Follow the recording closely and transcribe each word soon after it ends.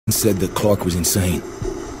said that Clark was insane.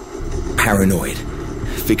 Paranoid.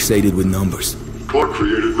 Fixated with numbers. Clark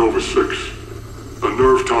created Nova 6. A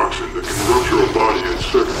nerve toxin that can rupture a body in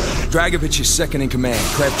seconds. Dragovich is second in command.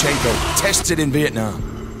 Kravchenko tests it in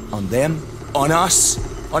Vietnam. On them? On us?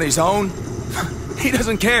 On his own? He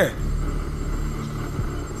doesn't care.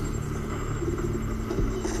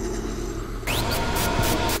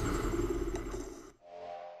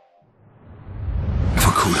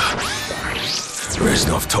 Vorkuta.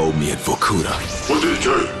 Reznov told me at Vorkuta. What did he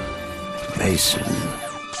tell you? Mason,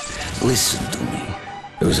 listen to me.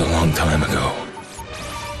 It was a long time ago.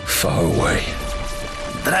 Far away.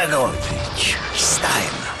 Dragovich,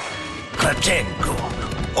 Steiner,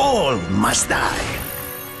 Kravchenko, all must die.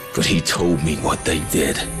 But he told me what they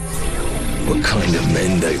did. What kind of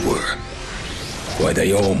men they were. Why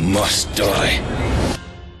they all must die.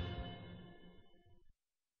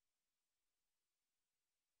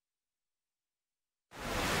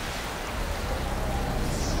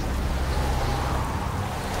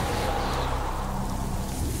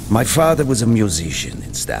 My father was a musician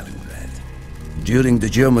in Stalingrad. During the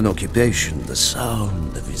German occupation, the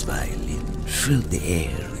sound of his violin filled the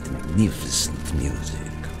air with magnificent music.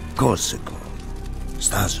 Korsakov,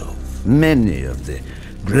 Stasov, many of the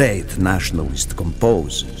great nationalist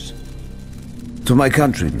composers. To my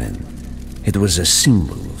countrymen, it was a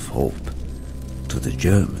symbol of hope. To the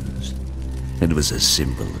Germans, it was a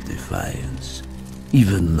symbol of defiance.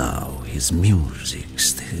 Even now, his music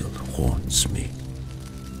still haunts me.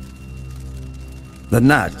 The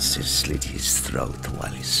Nazis slit his throat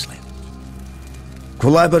while he slept.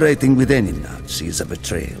 Collaborating with any Nazi is a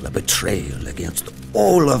betrayal against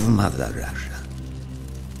all of Mother Russia.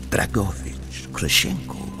 Dragovich,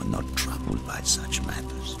 Kravchenko were not troubled by such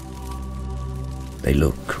matters. They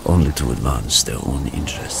look only to advance their own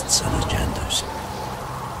interests and agendas.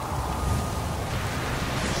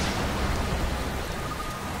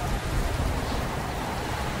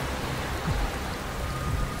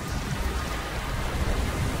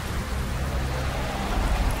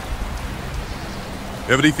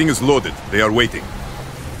 Everything is loaded. They are waiting.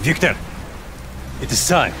 Victor, it is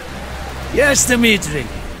time. Yes, Dmitri.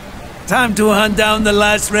 Time to hunt down the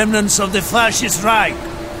last remnants of the fascist Reich.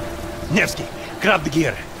 Nevsky, grab the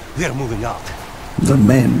gear. We are moving out. The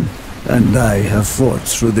men and I have fought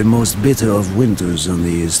through the most bitter of winters on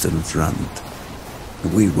the Eastern Front.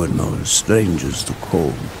 We were no strangers to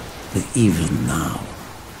cold, but even now,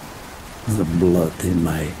 the blood in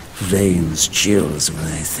my veins chills when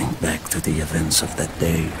I think back to the events of that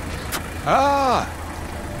day. Ah!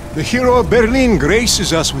 The hero of Berlin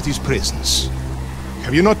graces us with his presence.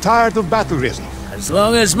 Have you not tired of battle, Reznov? As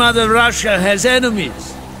long as Mother Russia has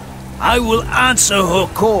enemies, I will answer her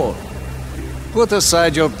call. Put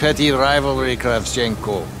aside your petty rivalry,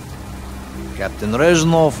 Kravchenko. Captain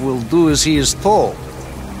Reznov will do as he is told.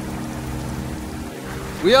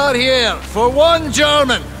 We are here for one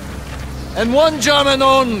German, and one German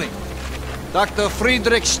only. Dr.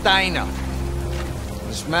 Friedrich Steiner.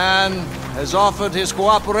 This man has offered his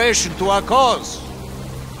cooperation to our cause.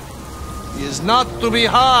 He is not to be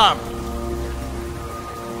harmed.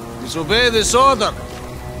 Disobey this order,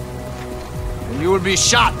 and you will be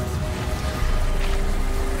shot.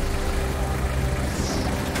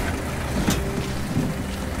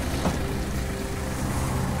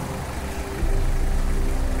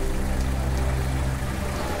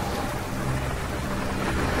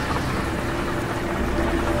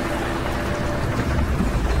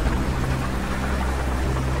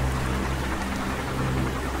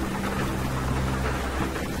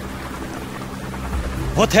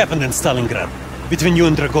 What happened in Stalingrad between you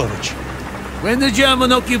and Dragovich? When the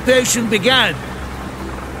German occupation began,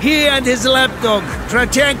 he and his lapdog,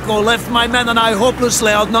 Kravchenko, left my men and I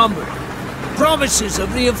hopelessly outnumbered. Promises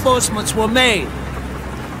of reinforcements were made,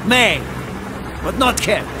 but not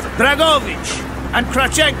kept. Dragovich and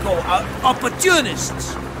Kravchenko are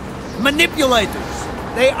opportunists, manipulators.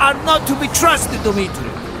 They are not to be trusted,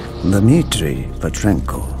 Dmitri. Dmitri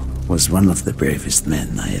Petrenko was one of the bravest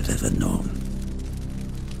men I have ever known.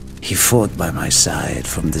 He fought by my side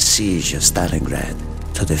from the siege of Stalingrad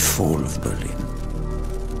to the fall of Berlin.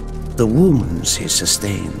 The wounds he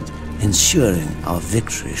sustained, ensuring our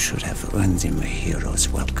victory, should have earned him a hero's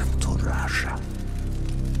welcome to Russia.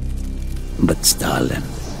 But Stalin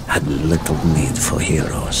had little need for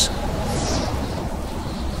heroes.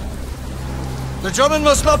 The German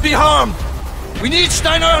must not be harmed. We need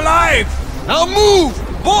Steiner alive. Now move,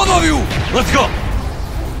 both of you. Let's go.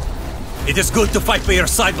 It is good to fight by your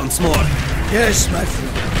side once more. Yes, my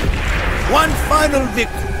friend. One final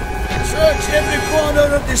victory. Search every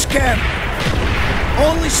corner of this camp.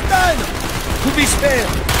 Only Steiner could be spared.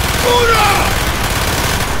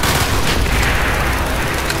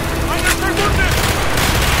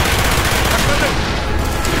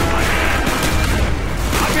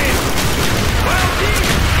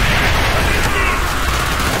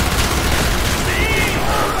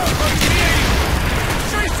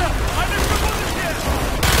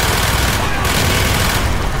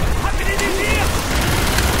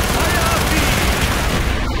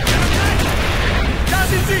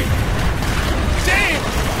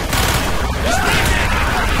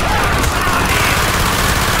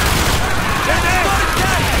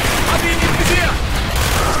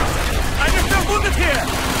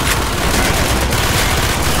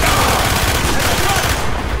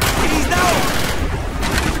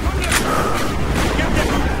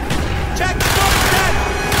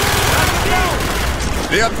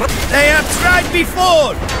 They have tried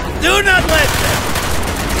before! Do not let them!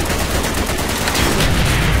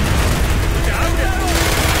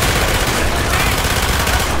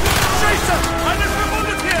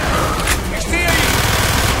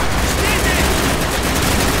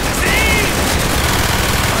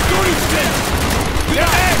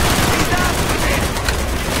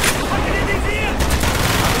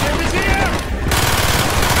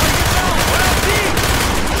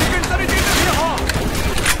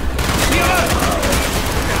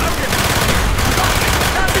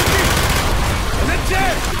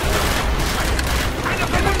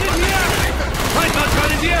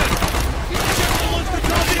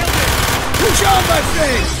 Push on, my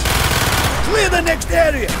friends! Clear the next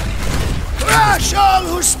area! Crush all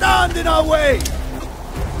who stand in our way!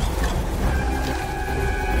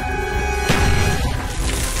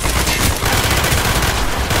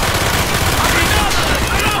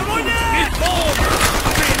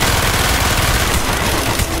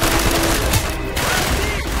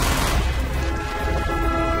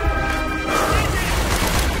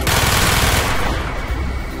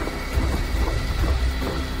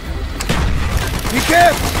 Be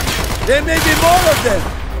careful! There may be more of them!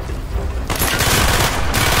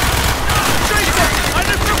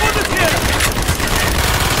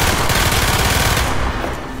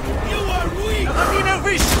 You are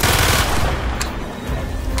weak!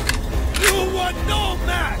 You want no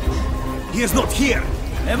match! He is not here!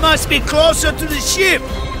 It must be closer to the ship!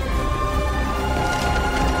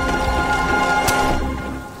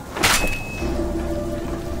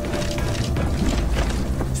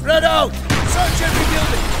 Spread out! Search every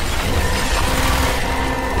building!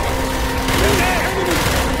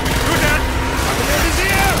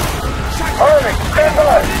 Firing! Stand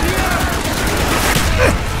by!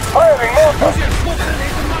 Firing mortar!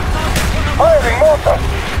 Firing mortar!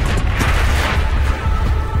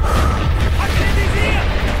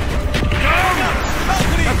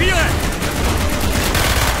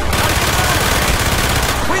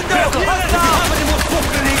 Window!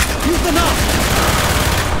 Use the knob!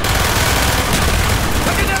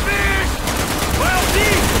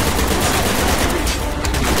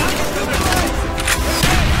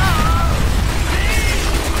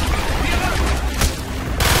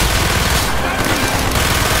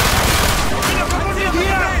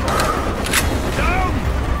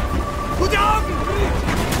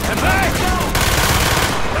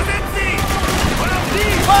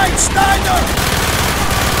 Fight Steiner!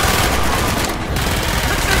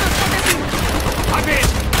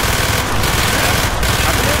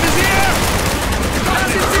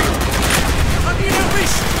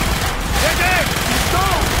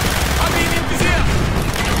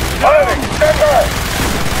 Firing! Stand by!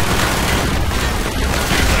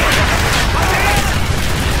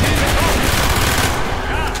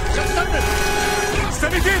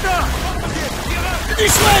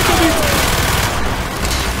 This way, Domino!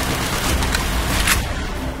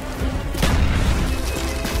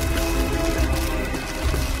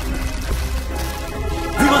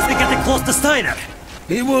 We must be getting close to Steiner!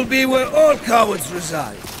 He will be where all cowards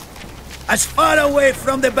reside. As far away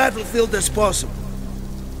from the battlefield as possible.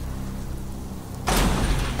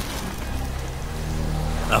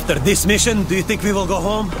 After this mission, do you think we will go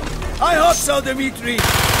home? I hope so, Dmitri.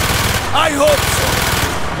 I hope so.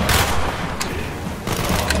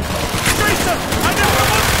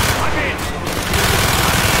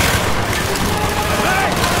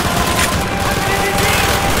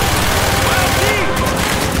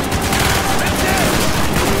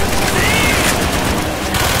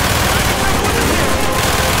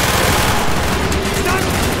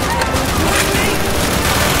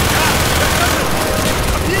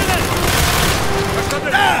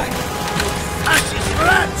 Fascist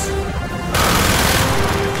rats!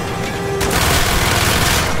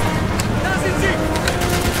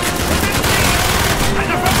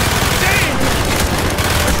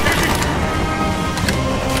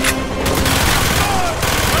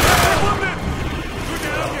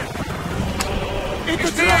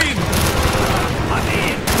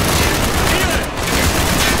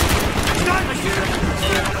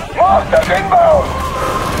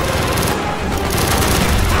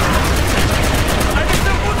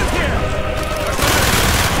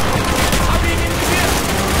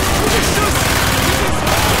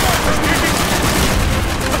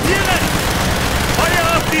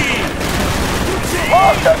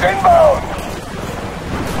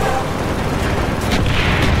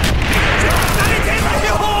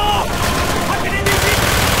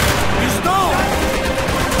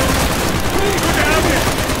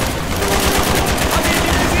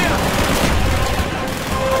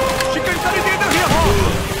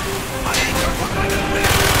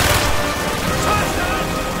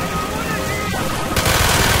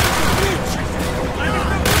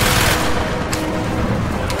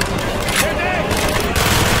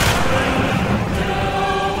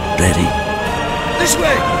 Ready? This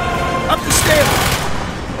way! Up the stairs!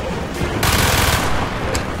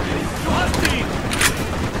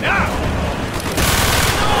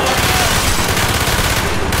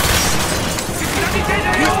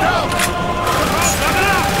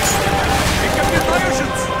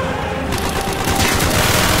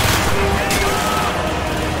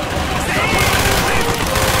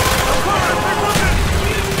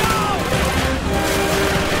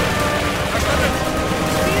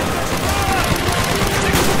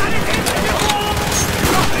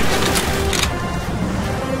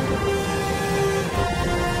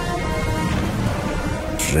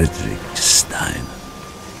 Frederick Stein.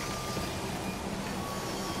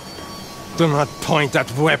 Do not point that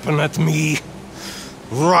weapon at me,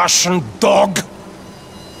 Russian dog!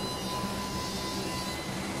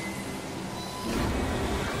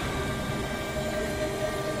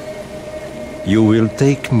 You will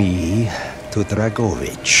take me to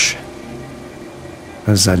Dragovich.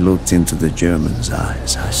 As I looked into the German's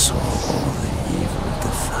eyes, I saw all the evil of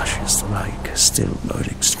the fascist Reich still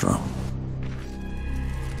burning strong.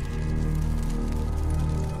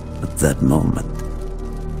 At that moment,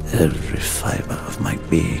 every fiber of my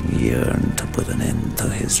being yearned to put an end to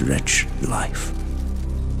his wretched life.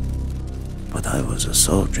 But I was a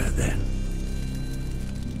soldier then.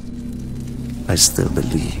 I still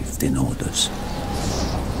believed in orders.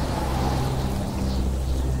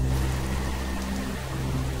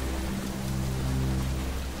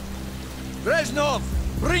 Reznov,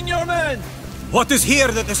 bring your men! What is here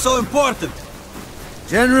that is so important?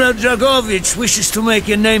 General Dragovich wishes to make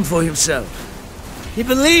a name for himself. He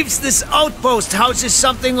believes this outpost houses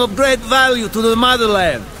something of great value to the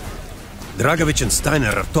motherland. Dragovich and Steiner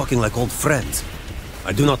are talking like old friends.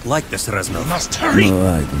 I do not like this, Reznov. Must hurry! No,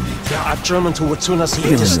 I don't. There are Germans who would sooner see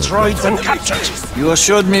it destroyed than captured. You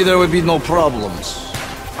assured me there would be no problems.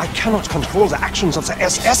 I cannot control the actions of the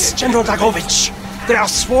SS, General Dragovich. They are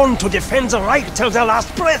sworn to defend the Reich till their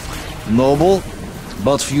last breath. Noble,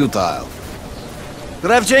 but futile.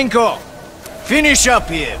 Kravchenko, finish up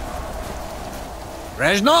here.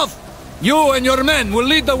 Reznov, you and your men will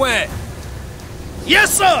lead the way.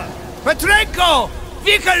 Yes, sir! Petrenko!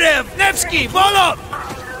 Vikarev! Nevsky! Volov!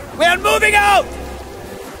 We are moving out!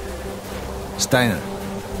 Steiner,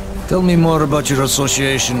 tell me more about your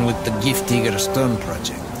association with the Giftiger Stern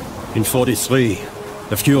project. In 43,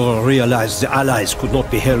 the Fuhrer realized the Allies could not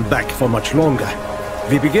be held back for much longer.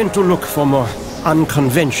 We began to look for more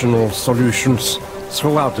unconventional solutions.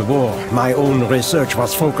 Throughout the war, my own research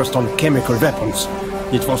was focused on chemical weapons.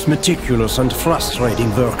 It was meticulous and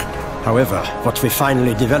frustrating work. However, what we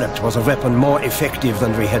finally developed was a weapon more effective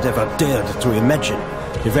than we had ever dared to imagine.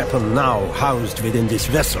 A weapon now housed within this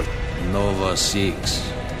vessel. Nova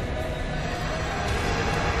 6.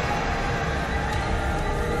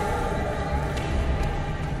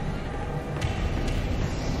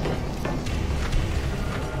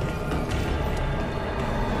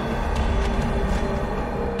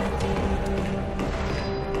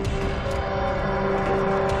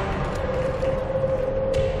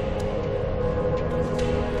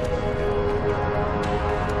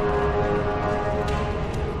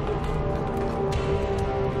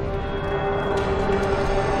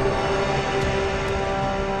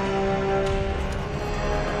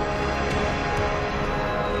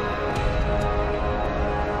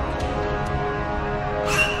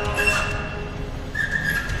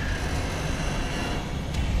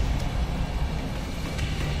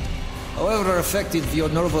 However effective your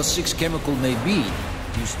Nova 6 chemical may be,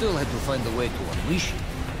 you still had to find a way to unleash it.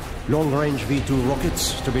 Long-range V2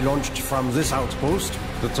 rockets to be launched from this outpost.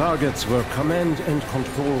 The targets were command and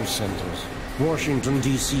control centers. Washington,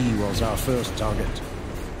 D.C. was our first target.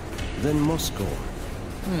 Then Moscow.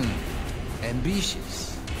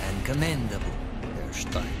 Ambitious and commendable, Herr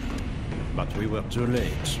Steiner. But we were too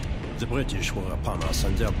late. The British were upon us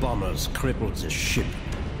and their bombers crippled the ship.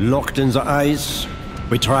 Locked in the ice,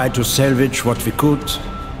 we tried to salvage what we could,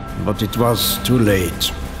 but it was too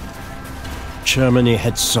late. Germany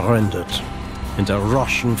had surrendered, and a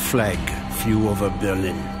Russian flag flew over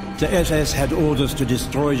Berlin. The SS had orders to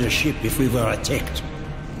destroy the ship if we were attacked.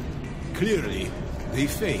 Clearly, they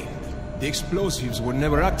failed. The explosives were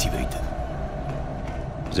never activated.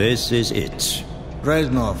 This is it.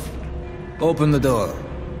 Reznov, open the door.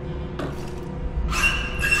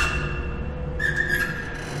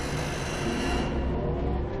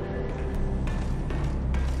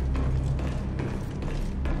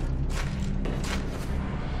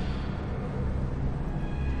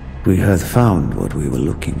 We had found what we were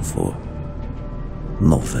looking for.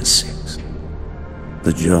 Nova 6.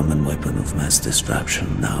 The German weapon of mass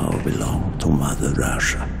destruction now belonged to Mother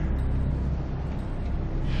Russia.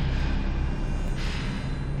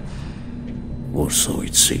 Or so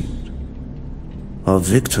it seemed. Our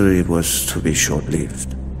victory was to be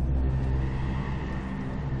short-lived.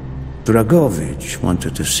 Dragovich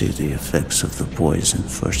wanted to see the effects of the poison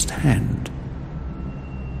firsthand.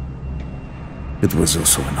 It was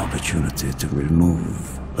also an opportunity to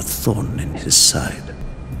remove a thorn in his side.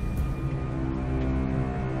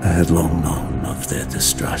 I had long known of their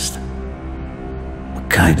distrust, what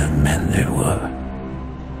kind of men they were.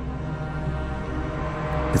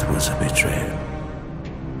 It was a betrayal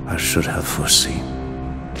I should have foreseen.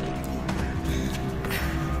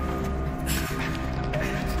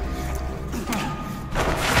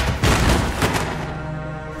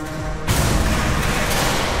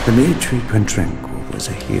 Dmitri Petrenko was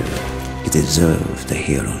a hero. He deserved a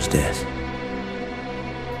hero's death.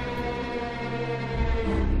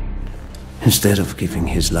 Instead of giving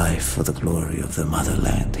his life for the glory of the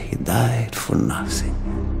motherland, he died for nothing,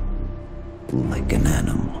 like an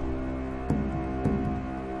animal.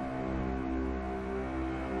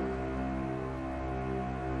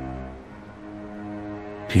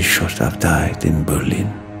 He should have died in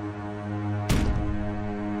Berlin.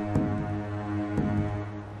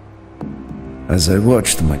 As I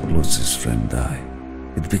watched my closest friend die,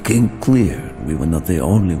 it became clear we were not the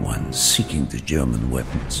only ones seeking the German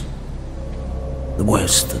weapons. The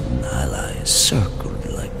Western allies circled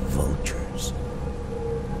like vultures.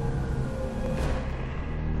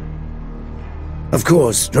 Of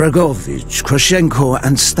course, Dragovich, Krashenko,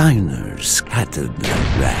 and Steiner scattered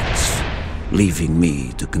like rats, leaving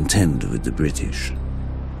me to contend with the British.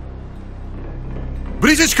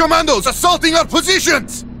 British commandos assaulting our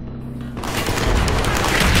positions!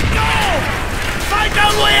 Find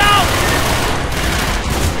our way out!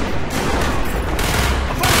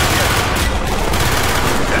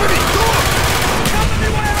 Enemy, go up! Cover me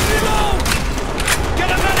while I reload! Get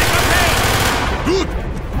a medic up here! Good!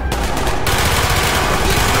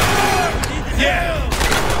 Yeah!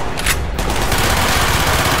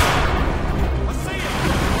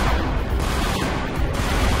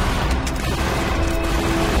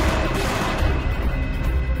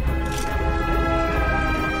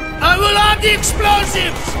 I will arm the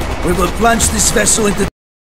explosives! We will plunge this vessel into